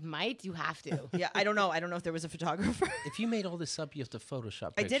 Might? You have to. Yeah, I don't know. I don't know if there was a photographer. If you made all this up, you have to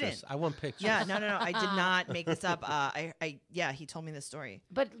Photoshop I pictures. didn't. I want pictures. Yeah, no. I did not make this up. Yeah, he told me this story.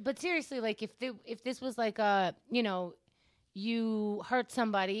 But seriously, like if this was like you hurt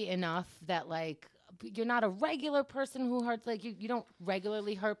somebody enough that like you're not a regular person who hurts, like you don't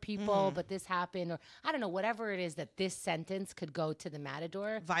regularly hurt people, but this happened, or I don't know, whatever it is, that this sentence could go to the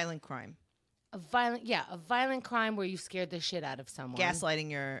matador. Violent crime. A violent crime where you scared the shit out of someone.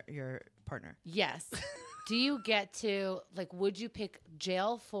 Gaslighting your partner. Yes. Do you get to, like, would you pick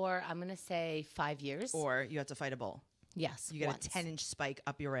jail for, I'm going to say 5 years? Or you have to fight a bull. Yes. You get once. a 10-inch spike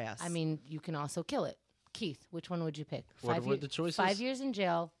up your ass. I mean, you can also kill it. Keith, which one would you pick? What were the choices? 5 years in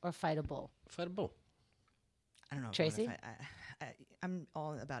jail or fight a bull? Fight a bull. I don't know. Tracy? I'm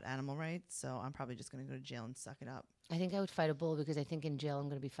all about animal rights, so I'm probably just going to go to jail and suck it up. I think I would fight a bull because I think in jail I'm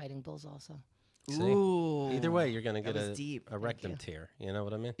going to be fighting bulls also. See? Ooh. Either way, you're going to That get was deep. a rectum tear. You know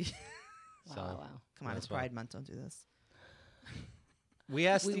what I mean? Wow. Come on, Might it's as well. Pride Month. Don't do this. We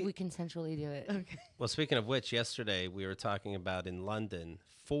asked We consensually do it. Okay. Well, speaking of which, yesterday we were talking about in London,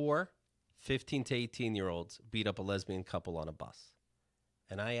 4 15 to 18-year-olds beat up a lesbian couple on a bus.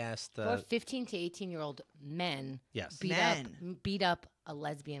 And I asked... For 15 to 18-year-old men yes. beat up a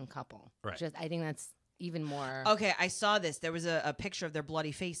lesbian couple. Right. I think that's even more... Okay, I saw this. There was a picture of their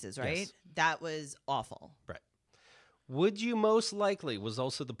bloody faces, right? Yes. That was awful. Right. Would you most likely, was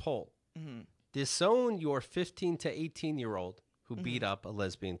also the poll, Mm-hmm. disown your 15 to 18-year-old who beat up a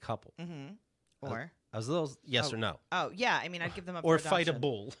lesbian couple? Mm-hmm. Or? I was a little yes or no. Oh, yeah. I mean, I'd give them up Or for fight a adoption.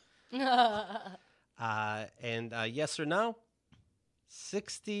 bull. And yes or no,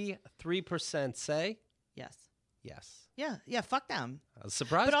 63% say Yes. yes. Yeah, fuck them. I was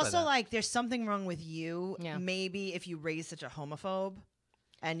surprised But by also, that. like, there's something wrong with you. Yeah. Maybe if you raise such a homophobe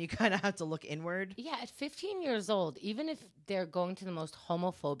and you kind of have to look inward. Yeah, at 15 years old, even if they're going to the most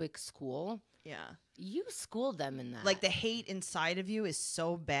homophobic school, Yeah. you schooled them in that. Like, the hate inside of you is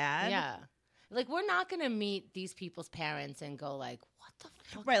so bad. Yeah. Like, we're not going to meet these people's parents and go like, what the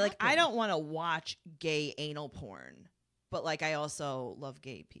fuck Right. Like, I happened? don't want to watch gay anal porn, but, like, I also love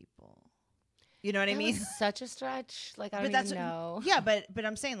gay people. You know what I That mean? was such a stretch. Like, I But don't even know. Yeah, but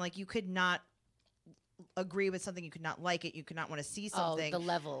I'm saying, like, you could not agree with something, you could not like it, you could not want to see something, Oh, the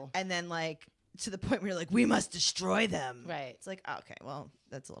level. and then, like, to the point where you're like, we must destroy them. Right. It's like, oh, okay, well,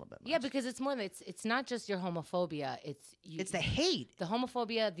 that's a little bit much. Yeah, because it's more than it's not just your homophobia. It's it's the hate. the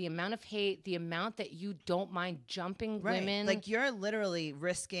homophobia, the amount of hate, the amount that you don't mind jumping Right. women. Like, you're literally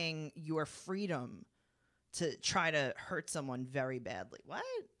risking your freedom to try to hurt someone very badly. What?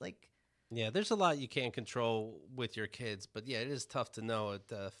 Like, Yeah, there's a lot you can't control with your kids, but yeah, it is tough to know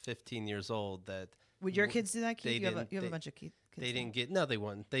at 15 years old that would your kids do that, Keith? they You have a didn't- bunch of kids. they didn't get no, they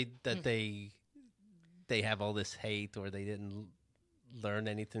won. They have all this hate, or they didn't learn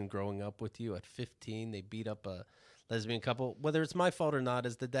anything growing up with you. At 15, they beat up a lesbian couple. Whether it's my fault or not,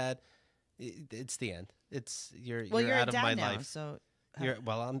 as the dad, it's the end. It's you're a out of dad my now, life. so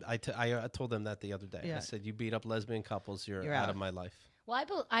I told them that the other day. Yeah. I said, you beat up lesbian couples, you're You're out out. of my life.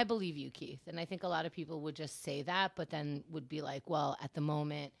 well, I believe you, Keith, and I think a lot of people would just say that, but then would be like, well, at the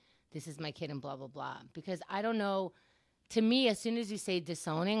moment, this is my kid, and blah blah blah. Because I don't know. To me, as soon as you say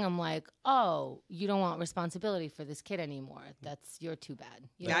disowning, I'm like, oh, you don't want responsibility for this kid anymore. You're too bad.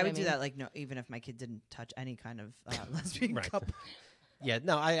 You know yeah, I what would do mean? that. Like, no, even if my kid didn't touch any kind of lesbian Right. couple. Yeah,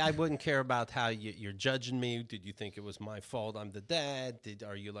 no, I wouldn't care about how you're judging me. Did you think it was my fault? I'm the dad.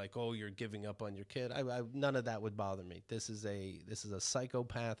 Are you like, oh, you're giving up on your kid? None of that would bother me. This is a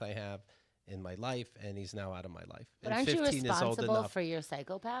psychopath I have in my life, and he's now out of my life. But And aren't you 15 is old responsible enough. for your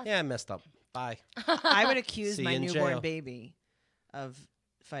psychopath? Yeah, I messed up. Bye. I would accuse See my you in newborn jail. baby of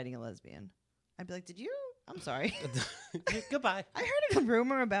fighting a lesbian. I'd be like, did you? I'm sorry. Goodbye. I heard a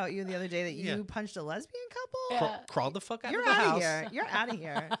rumor about you the other day that you punched a lesbian couple. Yeah. Crawl the fuck out You're of the out house. of here. You're out of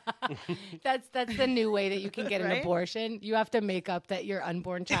here. That's the new way that you can get an Right? abortion. You have to make up that your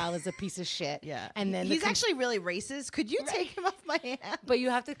unborn child is a piece of shit. Yeah. And then he's actually really racist. Could you take him off my hand? But you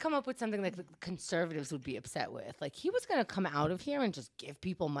have to come up with something like the conservatives would be upset with. Like, he was going to come out of here and just give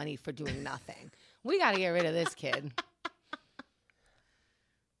people money for doing nothing. We got to get rid of this kid.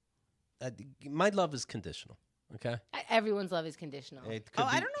 My love is conditional. Okay. Everyone's love is conditional. It could Oh,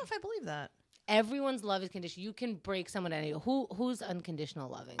 be- I don't know if I believe that. Everyone's love is conditional. You can break someone at any. Who's unconditional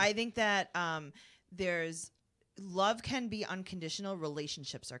loving? I think that there's love can be unconditional.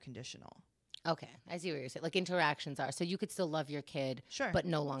 Relationships are conditional. Okay, I see what you're saying. Like, interactions are. So you could still love your kid, Sure. but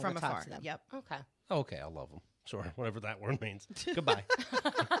no longer From talk afar. to them. Yep. Okay. Okay, I love them. Sure, whatever that word means. Goodbye.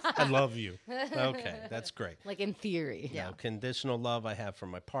 I love you. Okay, that's great. Like, in theory. Yeah. No, conditional love I have for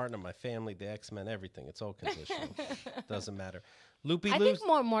my partner, my family, the X-Men, everything. It's all conditional. Doesn't matter. Loopy I Loos.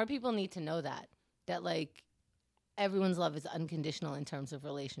 think more people need to know that like everyone's love is unconditional in terms of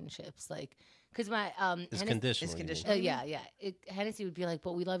relationships. Like, because my It's Hennessy- conditional. It's you mean. conditional. yeah. Hennessy would be like,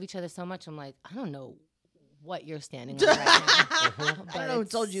 but we love each other so much. I'm like, I don't know what you're standing on right now. I don't know who But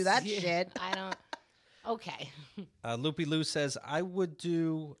told you that it's- shit. I don't. Okay. Loopy Lou says, I would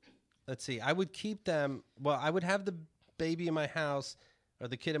do, let's see, I would keep them, well, I would have the baby in my house or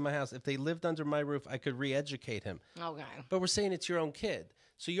the kid in my house. If they lived under my roof, I could re-educate him. Okay. But we're saying it's your own kid.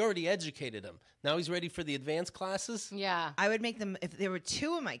 So you already educated him. Now he's ready for the advanced classes? Yeah. I would make them, if there were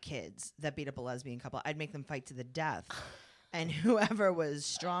two of my kids that beat up a lesbian couple, I'd make them fight to the death. And whoever was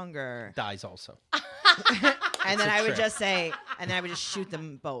stronger. Dies also. And then I would trick. just say, and then I would just shoot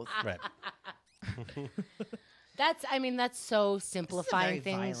them both. Right. That's so simplifying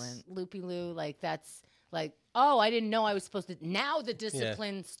very things, violent. Loopy Lou. Like, that's like, oh, I didn't know I was supposed to. Now the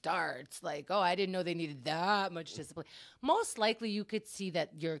discipline starts. Like, oh, I didn't know they needed that much discipline. Most likely, you could see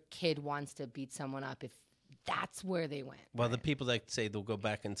that your kid wants to beat someone up if that's where they went. Well, the people that say they'll go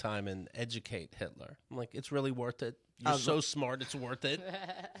back in time and educate Hitler, I'm like, it's really worth it. You're so smart, it's worth it.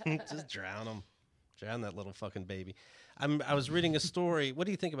 Just drown him. Drown that little fucking baby. I was reading a story. What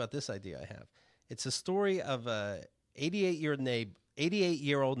do you think about this idea I have? It's a story of a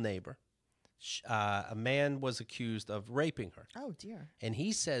 88-year-old neighbor. A man was accused of raping her. Oh, dear. And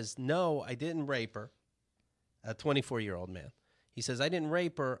he says, no, I didn't rape her. A 24-year-old man. He says, I didn't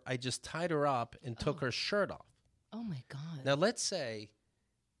rape her. I just tied her up and took her shirt off. Oh my God. Now, let's say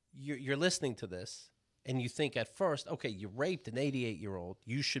you're listening to this and you think at first, okay, you raped an 88-year-old.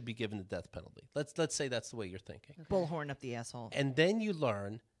 You should be given the death penalty. Let's say that's the way you're thinking. Bullhorn up the asshole. And then you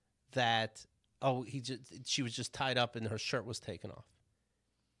learn that, she was just tied up and her shirt was taken off.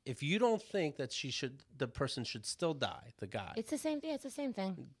 If you don't think that the person should still die, the guy, It's the same. Yeah, it's the same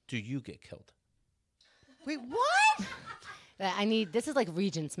thing. do you get killed? Wait, what? This is like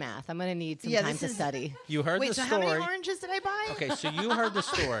Regents math. I'm gonna need some Yeah, time this to is- study. You heard Wait, the so story. how many oranges did I buy? Okay, so you heard the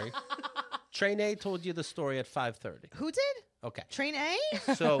story. Train A told you the story at 5:30. Who did? Okay, Train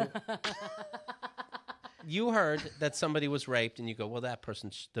A? so you heard that somebody was raped, and you go, "Well, that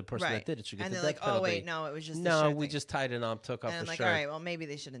person, the person that did it, should get And the they're death like, oh, penalty." wait, no, it was just the No, shirt we thing. just tied it up, took off And the I'm like, shirt, all right, well, maybe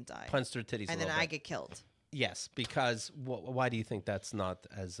they shouldn't die. punched her titties. And a then little I bit. get killed. Yes, because why do you think that's not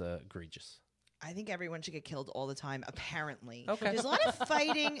as egregious? I think everyone should get killed all the time, apparently. Okay. There's a lot of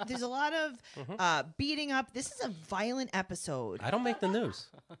fighting. There's a lot of beating up. This is a violent episode. I don't make the news.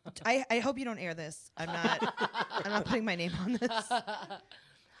 I hope you don't air this. I'm not putting my name on this.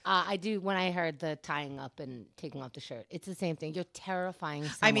 I do. When I heard the tying up and taking off the shirt, it's the same thing. You're terrifying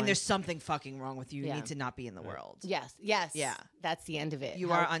someone. I mean, there's something fucking wrong with you. You Yeah. need to not be in the world. Yes. Yeah. That's the end of it. You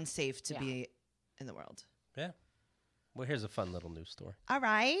How- are unsafe to Yeah. be in the world. Yeah. Well, here's a fun little news story. All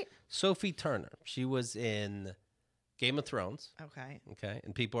right. Sophie Turner. She was in Game of Thrones. Okay. Okay,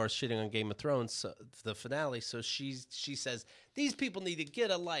 and people are shitting on Game of Thrones, so, the finale. So she says these people need to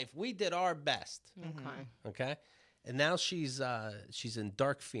get a life. We did our best. Okay. Okay, and now she's in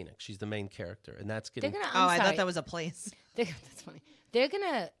Dark Phoenix. She's the main character, and that's They're getting. gonna. Oh, I'm I sorry. thought that was a place. That's funny. They're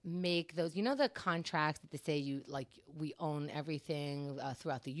gonna make those. You know the contracts that they say we own everything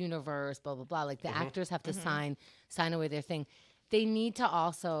throughout the universe. Blah blah blah. Like the actors have to sign away their thing. They need to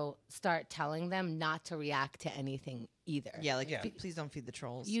also start telling them not to react to anything either. Yeah, like Yeah. please don't feed the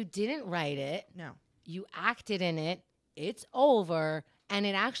trolls. You didn't write it. No. You acted in it. It's over, and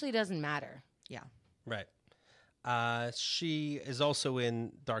it actually doesn't matter. Yeah. Right. She is also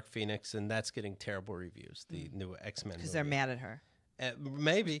in Dark Phoenix, and that's getting terrible reviews. The new X-Men Because they're mad at her.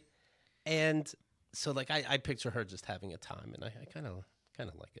 Maybe, and so like I picture her just having a time, and I kind of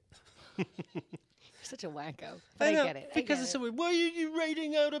like it. Such a wacko. But I know, get it. Because I get it's so weird. Why are you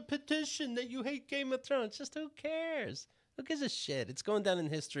writing out a petition that you hate Game of Thrones? Just who cares? Who gives a shit? It's going down in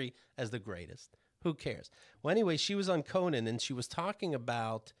history as the greatest. Who cares? Well, anyway, she was on Conan and she was talking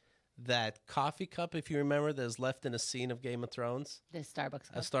about that coffee cup, if you remember, that was left in a scene of Game of Thrones. The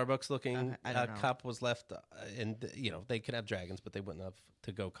Starbucks cup. A Starbucks-looking I don't know. cup was left, and they could have dragons, but they wouldn't have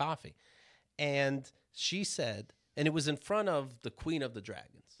to-go coffee. And she said, and it was in front of the Queen of the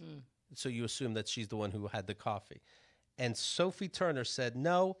Dragons. So you assume that she's the one who had the coffee. And Sophie Turner said,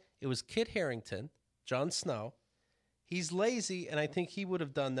 no, it was Kit Harrington, Jon Snow. He's lazy, and I think he would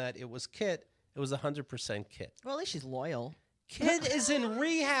have done that. It was Kit. It was 100% Kit. Well, at least she's loyal. Kit is in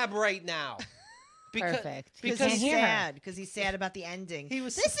rehab right now. Perfect. Because Can't he's hear her. sad. Because he's sad about the ending.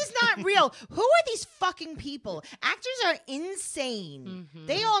 This This is not real. Who are these fucking people? Actors are insane.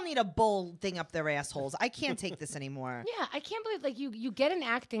 They all need a bull thing up their assholes. I can't take this anymore. Yeah, I can't believe like you get an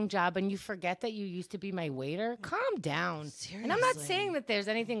acting job and you forget that you used to be my waiter. Calm down. And I'm not Seriously. saying that there's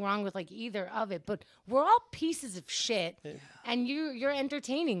anything wrong with like either of it, but we're all pieces of shit, and you're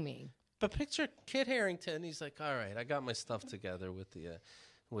entertaining me. But picture Kit Harrington. He's like, all right, I got my stuff together with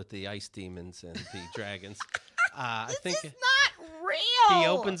the ice demons and the dragons. I think It's not real. he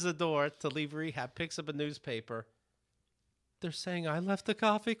opens the door to leave rehab, picks up a newspaper. They're saying I left the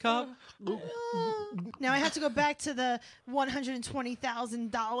coffee cup. Now I have to go back to the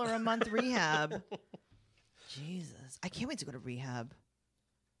 $120,000 a month rehab. Jesus. I can't wait to go to rehab.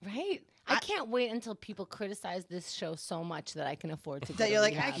 Right? I can't wait until people criticize this show so much that I can afford to go That to you're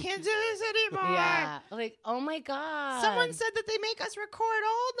like, I rehab. can't do this anymore. Yeah. Like, oh my God. Someone said that they make us record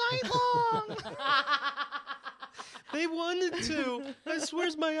all night long. They wanted to.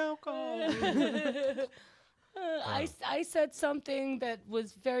 Where's my alcohol? I said something that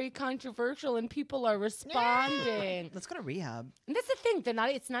was very controversial and people are responding. Let's go to rehab. And that's the thing.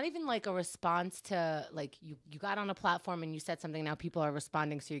 It's not even like a response to like you got on a platform and you said something, now people are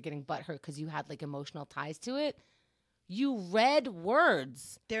responding, so you're getting butthurt because you had like emotional ties to it. You read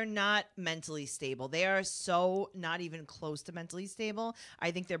words. They're not mentally stable. They are so not even close to mentally stable.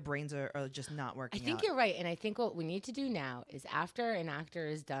 I think their brains are just not I working think out. you're right. And I think what we need to do now is after an actor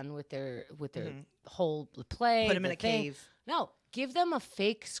is done with their whole play. Put 'em in the a thing, cave. No, give them a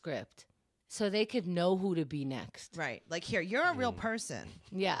fake script so they could know who to be next. Right. Like, here, you're a real person.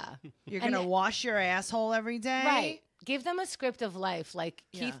 Yeah. You're And going to it- wash your asshole every day. Right. Give them a script of life. Like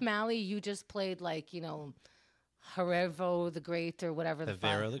Keith Yeah. Malley, you just played like, Herero the Great or whatever the fuck.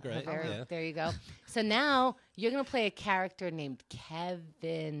 Herero the Great, yeah. There you go. So now you're going to play a character named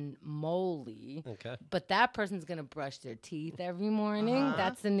Kevin Moley. Okay. But that person's going to brush their teeth every morning.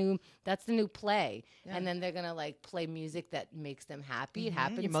 That's the new play. And then they're going to like play music that makes them happy. It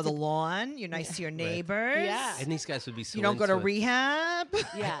happens. You mow the to- lawn. You're nice to your neighbors. Yeah. And these guys would be so You don't go to into it. rehab.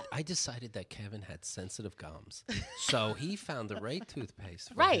 Yeah. I decided that Kevin had sensitive gums, so he found the right toothpaste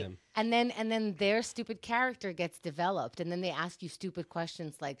for Right. him. And then their stupid character gets developed. And then they ask you stupid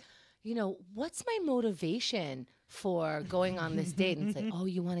questions like, what's my motivation for going on this date? And it's like, oh,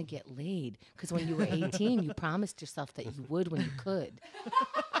 you want to get laid. Because when you were 18, you promised yourself that you would when you could.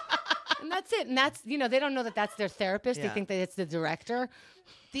 And that's it. And that's, they don't know that that's their therapist. Yeah. They think that it's the director.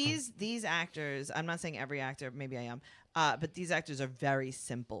 These actors, I'm not saying every actor, maybe I am, but these actors are very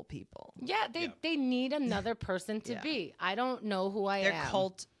simple people. Yeah, they need another person to Yeah. be. I don't know who I They're am.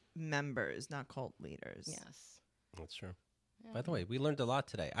 cult members, not cult leaders. Yes. That's true. By the way, we learned a lot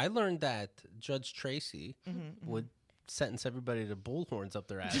today. I learned that Judge Tracey would sentence everybody to bullhorns up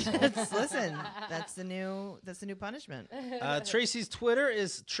their asshole. Listen, that's the new punishment. Tracy's Twitter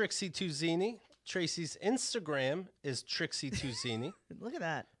is Trixie Tuzini. Tracy's Instagram is Trixie Tuzini. Look at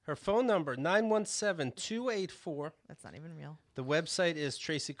that. Her phone number, 917-284. That's not even real. The website is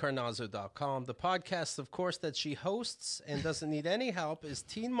tracycarnazzo.com. The podcast, of course, that she hosts and doesn't need any help is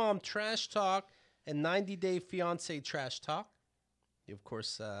Teen Mom Trash Talk and 90 Day Fiance Trash Talk. You, of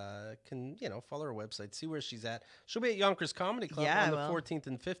course, can, follow her website, see where she's at. She'll be at Yonkers Comedy Club Yeah, on the I will. 14th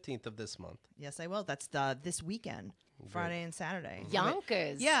and 15th of this month. Yes, I will. That's this weekend, Friday and Saturday.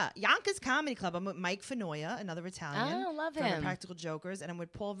 Yonkers. Yeah, Yonkers Comedy Club. I'm with Mike Fenoya, another Italian. Oh, love from the him. Practical Jokers, and I'm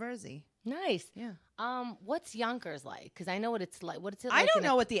with Paul Verzi. Nice. Yeah. What's Yonkers like? Because I know what it's like. What's it I like? don't in a-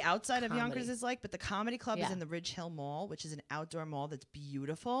 know what the outside of Yonkers comedy. is like, but the comedy club is Yeah. in the Ridge Hill Mall, which is an outdoor mall that's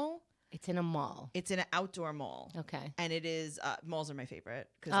beautiful. It's in a mall. It's in an outdoor mall. Okay. And it is, malls are my favorite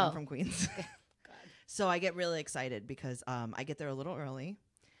because Oh. I'm from Queens. So I get really excited because I get there a little early.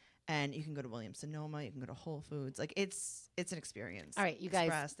 And you can go to Williams-Sonoma. You can go to Whole Foods. Like, it's an experience. All right, you guys.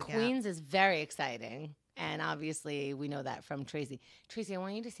 Express, the Gap. Queens is very exciting, and obviously we know that from Tracy. Tracy, I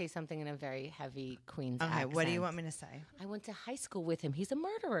want you to say something in a very heavy Queens Okay, accent. what do you want me to say? I went to high school with him. He's a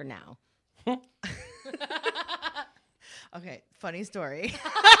murderer now. Okay, funny story.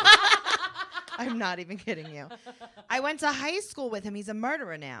 I'm not even kidding you. I went to high school with him. He's a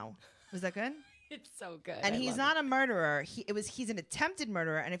murderer now. Was that good? It's so good. And he's not a murderer. He's an attempted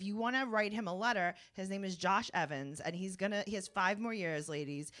murderer. And if you want to write him a letter, his name is Josh Evans, and he has 5 more years,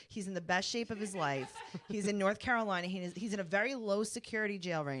 ladies. He's in the best shape of his life. He's in North Carolina. He's in a very low security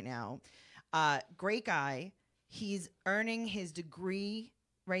jail right now. Great guy. He's earning his degree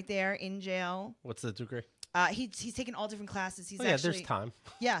right there in jail. What's the degree? He's taken all different classes. He's there's time.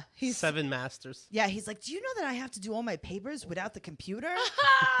 Yeah, he's 7 masters. Yeah, he's like, do you know that I have to do all my papers without the computer?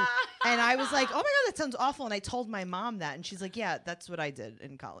 And I was like, oh my God, that sounds awful. And I told my mom that, and she's like, yeah, that's what I did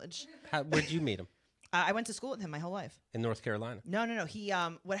in college. Where'd you meet him? I went to school with him my whole life. In North Carolina? No. He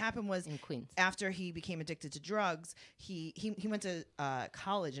what happened was in Queens. After he became addicted to drugs, he went to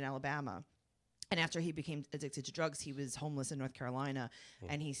college in Alabama. And after he became addicted to drugs, he was homeless in North Carolina,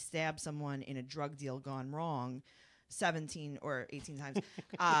 and he stabbed someone in a drug deal gone wrong 17 or 18 times.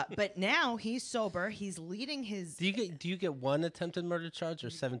 But now he's sober. He's leading his... Do you get 1 attempted murder charge or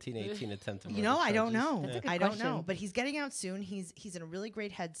 17, 18 attempted murder I don't know. That's a good I don't question. know. But he's getting out soon. He's in a really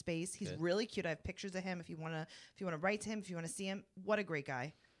great headspace. He's really cute. I have pictures of him if you want to write to him, if you want to see him. What a great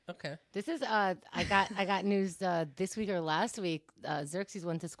guy. Okay. This is I got news this week or last week. Xerxes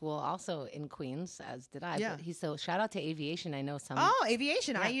went to school also in Queens, as did I. Yeah. But so shout out to aviation. I know some. Oh,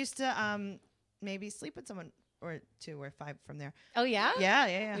 aviation. Yeah. I used to maybe sleep with someone or 2 or 5 from there. Oh yeah.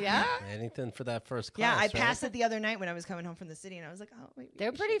 Yeah. Anything for that first Yeah, class, I passed it the other night when I was coming home from the city, and I was like, oh, maybe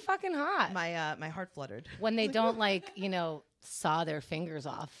They're we pretty should. fucking hot. My heart fluttered. When they don't saw their fingers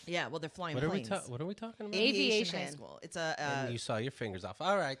off. Yeah, well, they're flying What planes. are we talking about? Aviation. High school. It's And you saw your fingers off.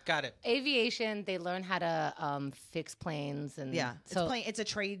 All right, got it. Aviation. They learn how to fix planes and it's a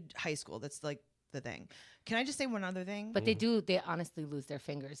trade high school. That's like the thing. Can I just say one other thing? But they honestly lose their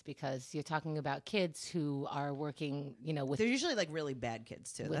fingers because you're talking about kids who are working, with. They're usually like really bad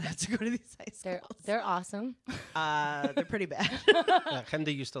kids too that have to go to these high schools. They're awesome. They're pretty bad.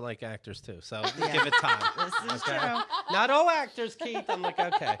 Kendi used to like actors too, so give it time. This is true. Not all actors, Keith. I'm like,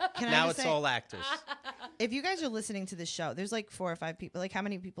 okay. Now it's all actors. If you guys are listening to this show, there's like 4 or 5 people. Like how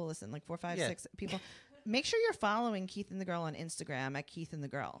many people listen? Like 4, 5, 6 people. Make sure you're following Keith and the Girl on Instagram at Keith and the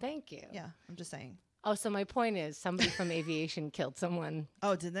Girl. Thank you. Yeah, I'm just saying. Oh, so my point is somebody from aviation killed someone.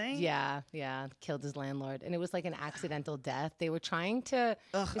 Oh, did they? Yeah, killed his landlord. And it was like an accidental death. They were trying to...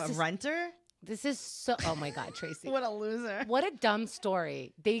 renter? This is so... Oh, my God, Tracey. What a loser. What a dumb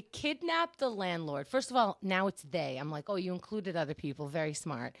story. They kidnapped the landlord. First of all, now it's they. I'm like, oh, you included other people. Very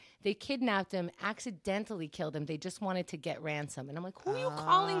smart. They kidnapped him, accidentally killed him. They just wanted to get ransom. And I'm like, who are you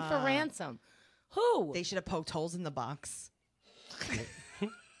calling for ransom? Who? They should have poked holes in the box.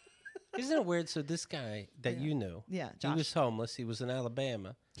 Isn't it weird? So this guy that you knew, Josh. he was homeless. He was in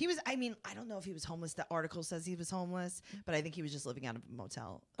Alabama. He was, I don't know if he was homeless. The article says he was homeless, but I think he was just living out of a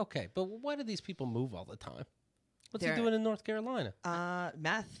motel. Okay, but why do these people move all the time? What's he doing in North Carolina?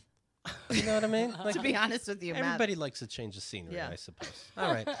 Meth. You know what I mean? Like, To be honest with you, everybody likes a change of scenery, Yeah. I suppose.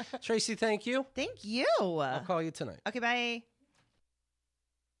 All right. Tracy, thank you. Thank you. I'll call you tonight. Okay, bye.